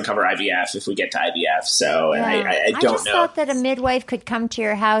know it doesn't cover IVF if we get to IVF. So, and I don't just know. thought that a midwife could come to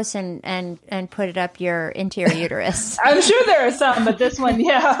your house and put it up into your uterus. I'm sure there are some, but this one,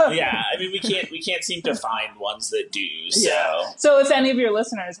 yeah. Yeah. I mean, we can't seem to find ones that do. So. So if any of your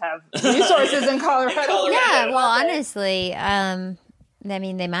listeners have resources in Colorado, Yeah, well, honestly, I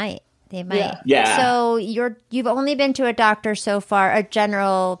mean, they might. Yeah. So you've only been to a doctor so far, a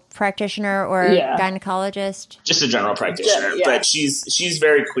general practitioner or Yeah. gynecologist? Just a general practitioner, Yeah. but she's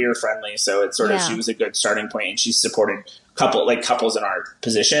very queer friendly, so it's sort of Yeah. she was a good starting point, and she's supported couples in our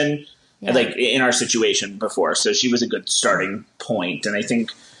position, Yeah. like in our situation before, so she was a good starting point, and I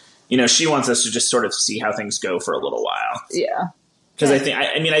think she wants us to just sort of see how things go for a little while. Yeah. Because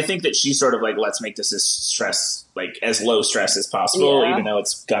I think that she's sort of like, let's make this as low stress as possible, Yeah. even though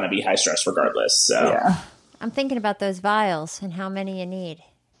it's gonna be high stress regardless. So Yeah. I'm thinking about those vials and how many you need.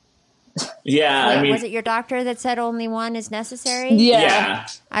 yeah, Wait, I mean, was it your doctor that said only one is necessary? yeah.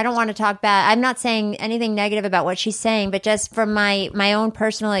 I don't want to talk bad. I'm not saying anything negative about what she's saying, but just from my own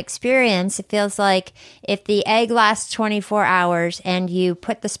personal experience, it feels like if the egg lasts 24 hours and you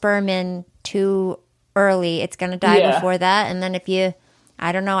put the sperm in too early, it's going to die Yeah. before that. And then if you,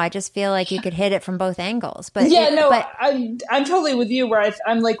 I don't know, I just feel like you could hit it from both angles. But I'm totally with you where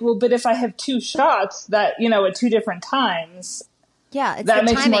I'm like, well, but if I have 2 shots that, at 2 different times. yeah, it's that the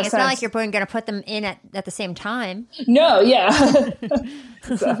makes timing. more It's not sense. like you're going to put them in at the same time. No, yeah.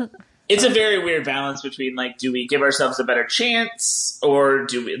 It's a very weird balance between like, do we give ourselves a better chance, or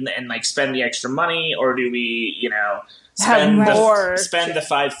do we and like spend the extra money, or do we, spend Have more. spend the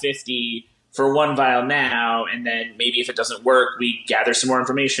 $550 for one vial now, and then maybe if it doesn't work, we gather some more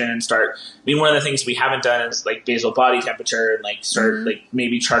information and start. I mean, one of the things we haven't done is like basal body temperature, and like start like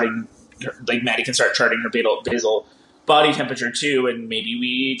maybe charting. Like Maddie can start charting her basal body temperature too, and maybe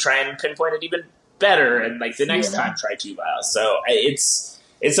we try and pinpoint it even better, and like the next time try 2 vials. So it's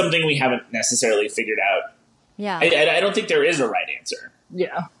something we haven't necessarily figured out. Yeah. I don't think there is a right answer.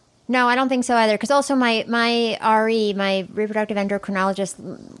 Yeah. No, I don't think so either. Because also my RE, my reproductive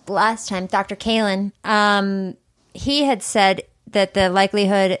endocrinologist last time, Dr. Kalin, he had said that the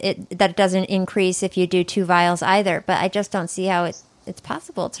likelihood that it doesn't increase if you do 2 vials either. But I just don't see how it it's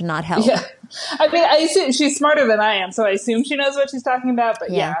possible to not help. Yeah. I mean, I assume she's smarter than I am, so I assume she knows what she's talking about,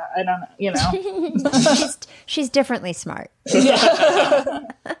 but yeah I don't know, you know. she's differently smart.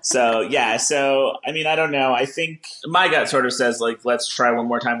 So I mean, I don't know. I think my gut sort of says, like, let's try one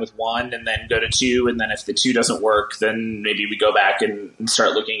more time with 1 and then go to 2. And then if the 2 doesn't work, then maybe we go back and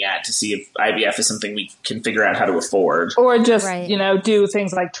start looking at to see if IVF is something we can figure out how to afford. Or just, you know, do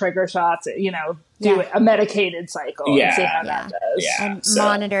things like trigger shots, you know, do a medicated cycle and see how that does. Yeah. And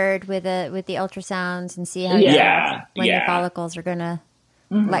monitored with the ultrasounds and see how when your follicles are going to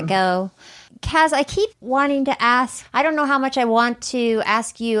let go. Kaz, I keep wanting to ask, I don't know how much I want to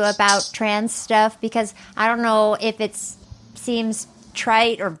ask you about trans stuff because I don't know if it seems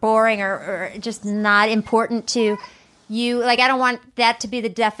trite or boring or just not important to you. Like, I don't want that to be the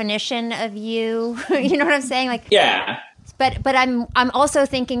definition of you. You know what I'm saying? Like, yeah. But I'm also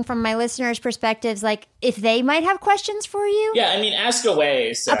thinking from my listeners' perspectives, like, if they might have questions for you. Yeah, I mean, ask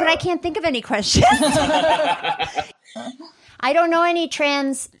away. So. But I can't think of any questions. I don't know any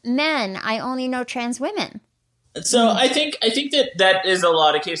trans men. I only know trans women. So I think that is a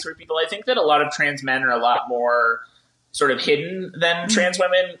lot of case for people. I think that a lot of trans men are a lot more sort of hidden than trans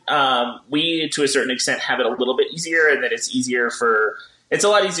women. We, to a certain extent, have it a little bit easier, and that it's a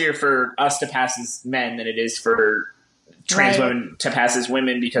lot easier for us to pass as men than it is for trans women to pass as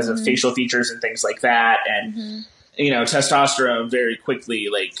women because of facial features and things like that. And, you know, testosterone very quickly,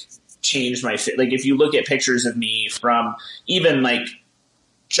 like, changed my fit. Like, if you look at pictures of me from even like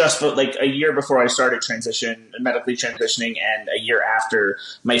just like a year before I started medically transitioning and a year after,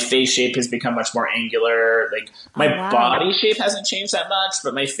 my face shape has become much more angular. Like, my body shape hasn't changed that much,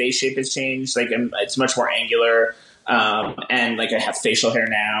 but my face shape has changed. Like, it's much more angular. And like, I have facial hair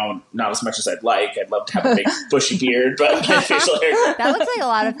now, not as much as I'd like. I'd love to have a big bushy beard, but my facial hair. That looks like a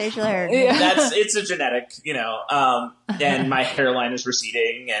lot of facial hair. It's a genetic, you know, and my hairline is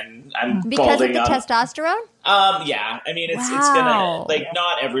receding and I'm because balding of the testosterone? Yeah. I mean, it's gonna, like,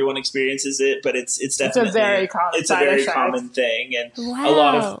 not everyone experiences it, but it's definitely, it's a very common thing. And a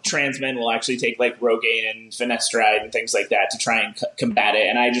lot of trans men will actually take like Rogaine and finasteride and things like that to try and combat it.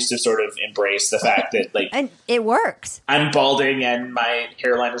 And I just have sort of embraced the fact that, like, and it works. I'm balding and my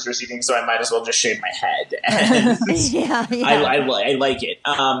hairline is receding, so I might as well just shave my head. And I like it.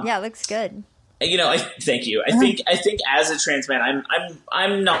 Yeah, it looks good. You know, thank you. I think as a trans man,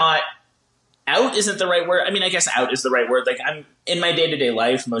 I'm not. Out isn't the right word. I mean, I guess out is the right word. Like, I'm in my day-to-day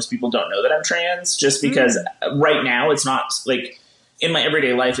life, most people don't know that I'm trans just because right now it's not, like, in my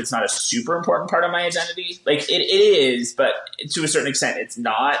everyday life, it's not a super important part of my identity. Like, it is, but to a certain extent it's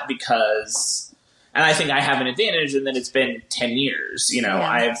not, because, and I think I have an advantage in that it's been 10 years. You know,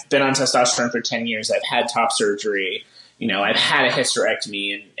 I've been on testosterone for 10 years. I've had top surgery. You know, I've had a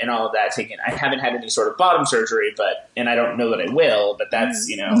hysterectomy and all of that taken. I haven't had any sort of bottom surgery, and I don't know that I will, but that's,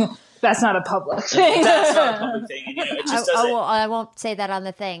 you know. That's not a public thing. That's not a public thing. And, you know, it just doesn't. I won't say that on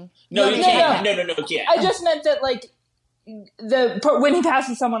the thing. No, you can't. No, you can't. I just meant that, like, when he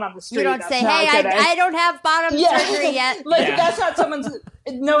passes someone on the street, you don't say, "Hey, I don't have bottom surgery yet." Like, that's not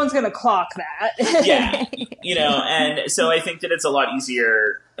no one's going to clock that. Yeah, you know, and so I think that it's a lot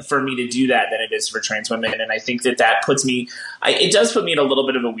easier for me to do that than it is for trans women, and I think that puts me. It does put me in a little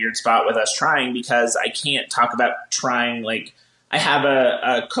bit of a weird spot with us trying, because I can't talk about trying. Like, I have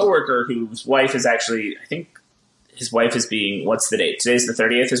a coworker whose wife is actually, I think his wife is being, what's the date? Today's the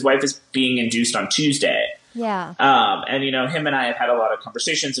 30th. His wife is being induced on Tuesday. Yeah. And, you know, him and I have had a lot of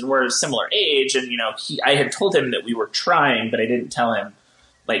conversations, and we're a similar age. And, you know, I had told him that we were trying, but I didn't tell him,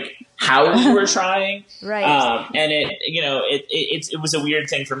 like, how we were trying. Right. And it was a weird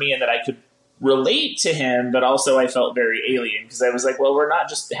thing for me in that I could relate to him, but also I felt very alien, because I was like, well, we're not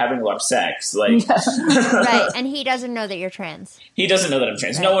just having a lot of sex, like. Right. And he doesn't know that you're trans. He doesn't know that I'm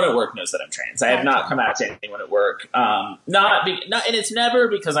trans. Right. No one at work knows that I'm trans. I have not come out to anyone at work. And it's never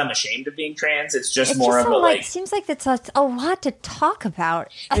because I'm ashamed of being trans. It's just more of a, like, seems like it's a lot to talk about.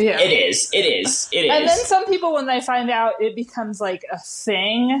 Yeah. It is. And then some people, when they find out, it becomes like a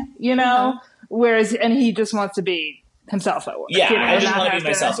thing, you know, and he just wants to be himself at work. Yeah, you know, I just want to be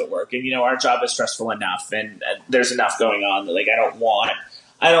myself at work, and, you know, our job is stressful enough, and there's enough going on that, like, I don't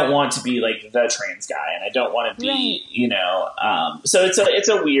want to be like the trans guy, and I don't want to be, you know. So it's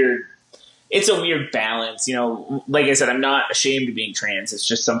a weird balance, you know. Like I said, I'm not ashamed of being trans. It's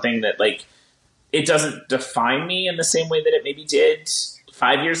just something that, like, it doesn't define me in the same way that it maybe did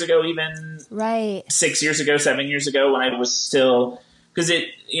 5 years ago, even 6 years ago, 7 years ago, when I was still. Because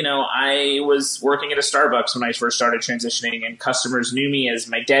I was working at a Starbucks when I first started transitioning, and customers knew me as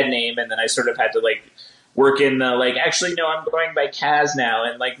my dead name, and then I sort of had to, like, work in the like, actually, no, I'm going by Kaz now.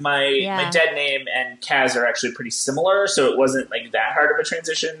 And like my dead name and Kaz are actually pretty similar. So it wasn't like that hard of a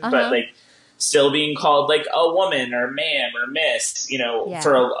transition, but like still being called like a woman or ma'am or miss, you know,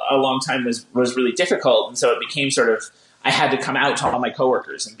 for a long time was really difficult. And so it became sort of, I had to come out to all my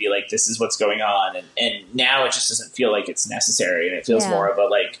coworkers and be like, this is what's going on. And now it just doesn't feel like it's necessary. And it feels more of a,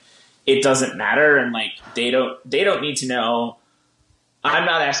 like, it doesn't matter. And like, they don't need to know. I'm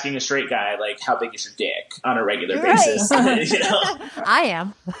not asking a straight guy, like, how big is your dick on a regular basis. You know? I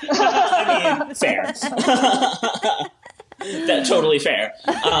am. I mean, fair. That's totally fair.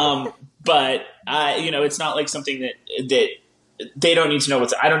 But you know, it's not like something that they don't need to know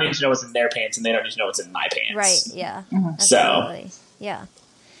I don't need to know what's in their pants, and they don't need to know what's in my pants. Right. Yeah. Absolutely. So, yeah.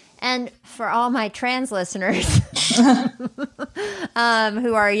 And for all my trans listeners who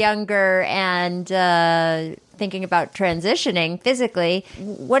are younger and thinking about transitioning physically,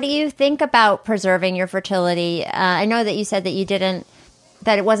 what do you think about preserving your fertility? I know that you said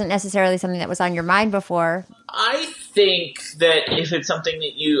that it wasn't necessarily something that was on your mind before. I think that if it's something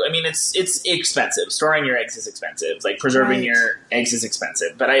that it's expensive. Storing your eggs is expensive. Like preserving your eggs is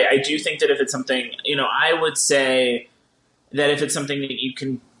expensive. But I do think that if it's something, you know, I would say that if it's something that you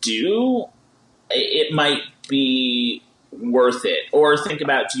can do, it might be worth it. Or think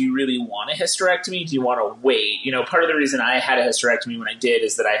about, do you really want a hysterectomy? Do you want to wait? You know, part of the reason I had a hysterectomy when I did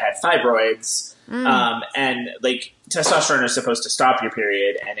is that I had fibroids. And like testosterone is supposed to stop your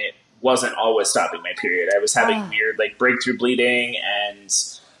period, and it wasn't always stopping my period. I was having weird like breakthrough bleeding, and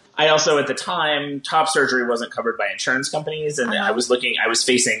I also at the time, top surgery wasn't covered by insurance companies, and I was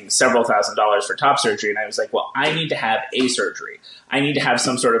facing several $1,000s for top surgery, and I was like, well, I need to have a surgery. I need to have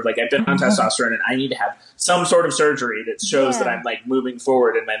some sort of like, I've been on testosterone, and I need to have some sort of surgery that shows that I'm like moving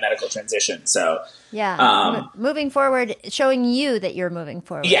forward in my medical transition. So moving forward, showing you that you're moving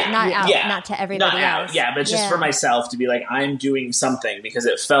forward, not to everybody else. But just for myself to be like, I'm doing something, because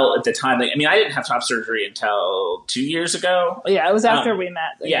it felt at the time like, I mean, I didn't have top surgery until 2 years ago. Yeah, it was after we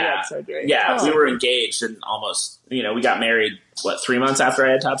met that you had surgery. Yeah, we were engaged and almost, you know, we got married 3 months after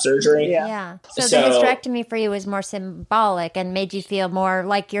I had top surgery. So the hysterectomy for you was more symbolic and made you feel more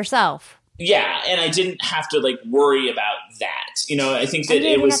like yourself. Yeah, and I didn't have to like worry about that. You know, I think that you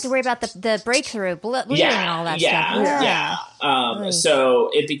didn't have to worry about the breakthrough, bleeding, and all that stuff. So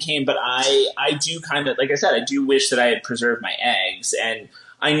it became, but I do kind of, like I said, I do wish that I had preserved my eggs, and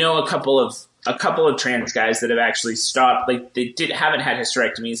I know a couple of trans guys that have actually stopped, like they haven't had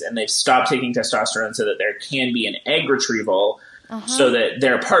hysterectomies, and they've stopped taking testosterone so that there can be an egg retrieval. So that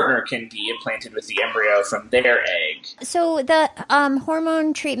their partner can be implanted with the embryo from their egg. So the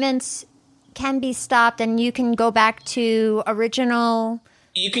hormone treatments can be stopped, and you can go back to original.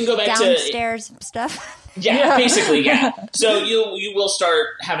 You can go back downstairs to stuff. Basically. So you will start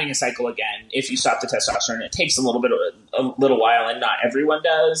having a cycle again if you stop the testosterone. It takes a little while, and not everyone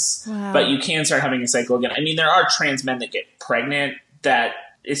does. Wow. But you can start having a cycle again. I mean, there are trans men that get pregnant. That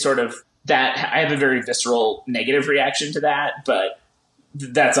is sort of. That I have a very visceral negative reaction to that, but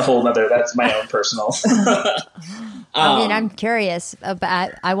that's that's my own personal. I mean, I'm curious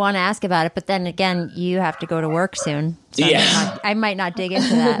about, I want to ask about it, but then again, you have to go to work soon. So I might not dig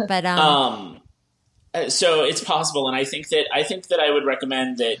into that, but, so it's possible. And I think that I would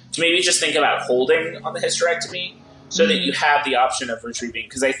recommend that to maybe just think about holding on the hysterectomy, so that you have the option of retrieving.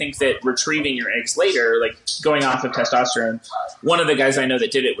 Because I think that retrieving your eggs later, like going off of testosterone, one of the guys I know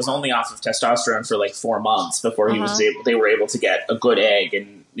that did it was only off of testosterone for like 4 months before they were able to get a good egg,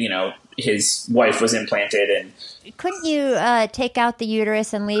 and, you know, his wife was implanted. And couldn't you take out the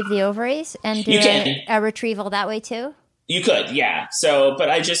uterus and leave the ovaries and do a retrieval that way too? You could, yeah. So, but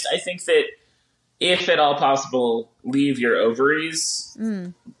I think that if at all possible, leave your ovaries.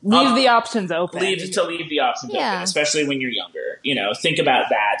 Leave the options open. Leave the options open, especially when you're younger. You know, think about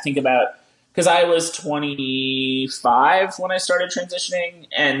that. Because I was 25 when I started transitioning,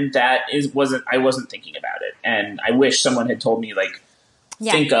 and I wasn't thinking about it. And I wish someone had told me, like,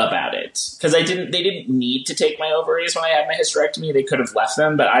 think about it. Because they didn't need to take my ovaries when I had my hysterectomy. They could have left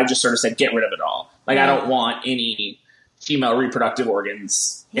them, but I just sort of said, get rid of it all. Like, I don't want any female reproductive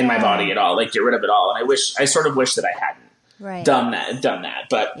organs in my body at all. Like, get rid of it all. And I sort of wish that I hadn't done that.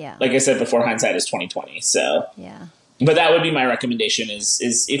 But like I said before, hindsight is 20/20. So but that would be my recommendation is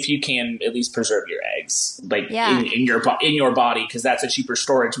if you can at least preserve your eggs, like in your body, because that's a cheaper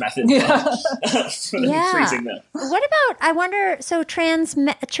storage method than freezing them. What about, I wonder, so trans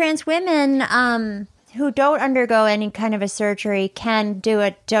women who don't undergo any kind of a surgery can do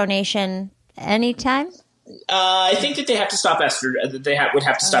a donation anytime? I think that they have to stop estrogen. They would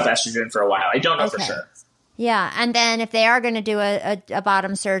have to stop estrogen for a while. I don't know for sure. Yeah, and then if they are going to do a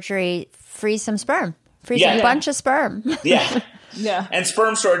bottom surgery, freeze some sperm. Freeze Yeah. a bunch of sperm. Yeah. Yeah. And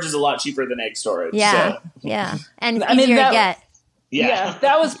sperm storage is a lot cheaper than egg storage. Yeah. So, Yeah. And I mean, easier to that- get. yeah.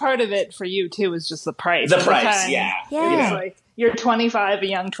 That was part of it for you too, was just the price. The At price, time, yeah. Yeah. It's like, you're 25, a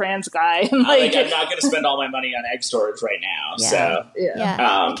young trans guy. And Like, I'm not going to spend all my money on egg storage right now. Yeah. So,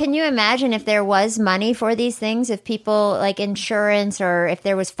 Yeah. Can you imagine if there was money for these things, if people like insurance or if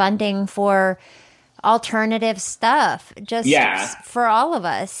there was funding for alternative stuff, just for all of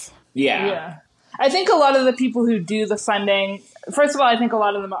us? Yeah. I think a lot of the people who do the funding, first of all, I think a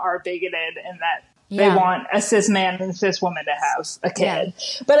lot of them are bigoted in that they want a cis man and a cis woman to have a kid.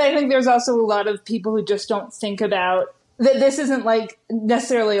 Yeah. But I think there's also a lot of people who just don't think about that this isn't like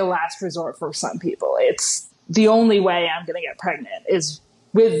necessarily a last resort for some people. It's the only way I'm going to get pregnant is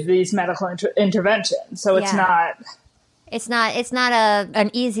with these medical interventions. So it's not... It's not an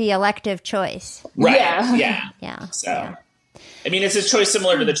easy elective choice. right. Yeah. So, I mean, it's a choice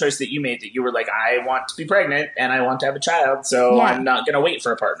similar to the choice that you made, that you were like, I want to be pregnant and I want to have a child, so I'm not going to wait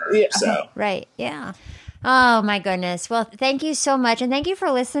for a partner. Yeah. So, right. Yeah. Oh, my goodness. Well, thank you so much. And thank you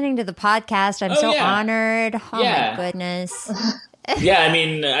for listening to the podcast. I'm so honored. Oh, my goodness. Yeah, I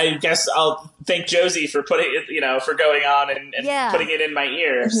mean, I guess I'll thank Josie for putting it, for going on and putting it in my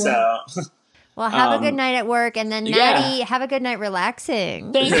ear. So, well, have a good night at work, and then Maddie, have a good night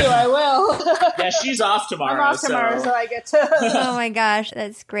relaxing. Thank you, I will. Yeah, she's off tomorrow. I'm off tomorrow, so I get to. Oh my gosh,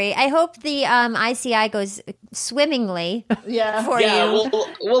 that's great. I hope the ICI goes swimmingly. Yeah, for you.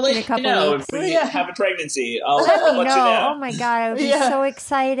 We'll let in a couple you know weeks. if we have a pregnancy. I'll Let me let know. you know. Oh my god, I would be so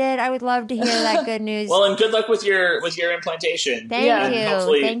excited. I would love to hear that good news. Well, and good luck with your implantation. Thank you.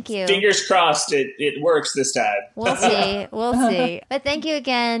 Hopefully, Thank you. Fingers crossed, it works this time. We'll see. We'll see. But thank you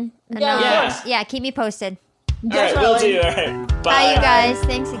again. And, keep me posted. All right, we'll do. All right, bye. Bye, you guys.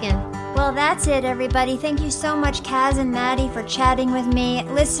 Thanks again. Well, that's it, everybody. Thank you so much, Kaz and Maddie, for chatting with me.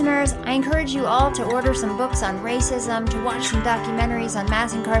 Listeners, I encourage you all to order some books on racism, to watch some documentaries on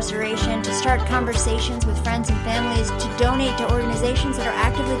mass incarceration, to start conversations with friends and families, to donate to organizations that are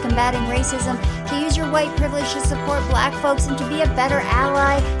actively combating racism, to use your white privilege to support black folks and to be a better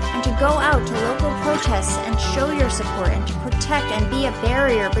ally, and to go out to local protests and show your support and to protect and be a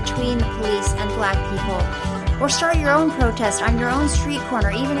barrier between the police and black people. Or start your own protest on your own street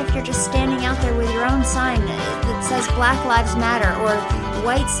corner, even if you're just standing out there with your own sign that says Black Lives Matter or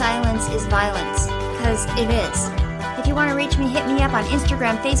White Silence is Violence, because it is. If you want to reach me, hit me up on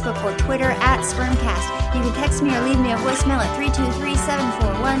Instagram, Facebook, or Twitter @SpermCast. You can text me or leave me a voicemail at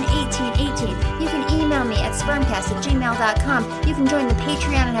 323-741-1818. You can email me at spermcast@gmail.com. You can join the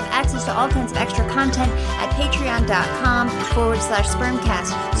Patreon and have access to all kinds of extra content at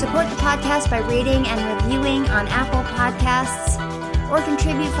patreon.com/spermcast. Support the podcast by rating and reviewing on Apple Podcasts, or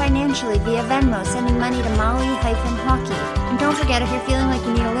contribute financially via Venmo, sending money to Molly-Hockey. And don't forget, if you're feeling like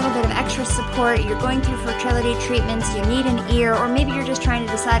you need a little bit of extra support, you're going through fertility treatments, you need an ear, or maybe you're just trying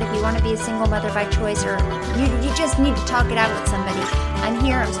to decide if you want to be a single mother by choice, or you just need to talk it out with somebody, I'm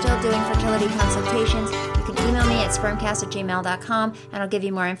here. I'm still doing fertility consultations. You can email me at spermcast@gmail.com, and I'll give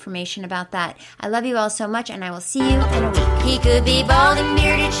you more information about that. I love you all so much, and I will see you in a week. He could be bald and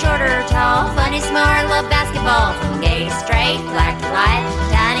bearded, short or tall, funny, smart, love basketball, from gay to straight, black to white,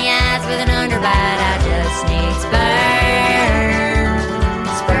 tiny eyes with an underbite. I just need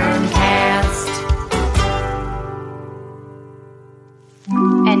Spermcast.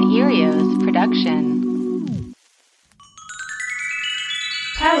 An Erios production.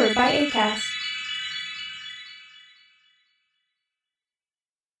 Powered by Acast.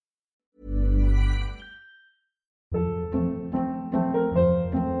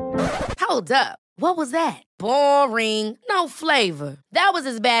 Hold up. What was that? Boring. No flavor. That was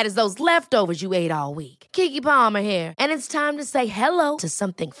as bad as those leftovers you ate all week. Keke Palmer here, and it's time to say hello to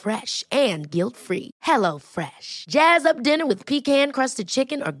something fresh and guilt-free. Hello Fresh. Jazz up dinner with pecan-crusted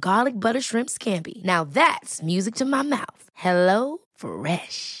chicken or garlic butter shrimp scampi. Now that's music to my mouth. Hello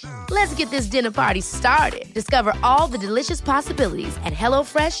Fresh. Let's get this dinner party started. Discover all the delicious possibilities at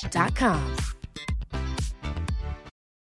HelloFresh.com.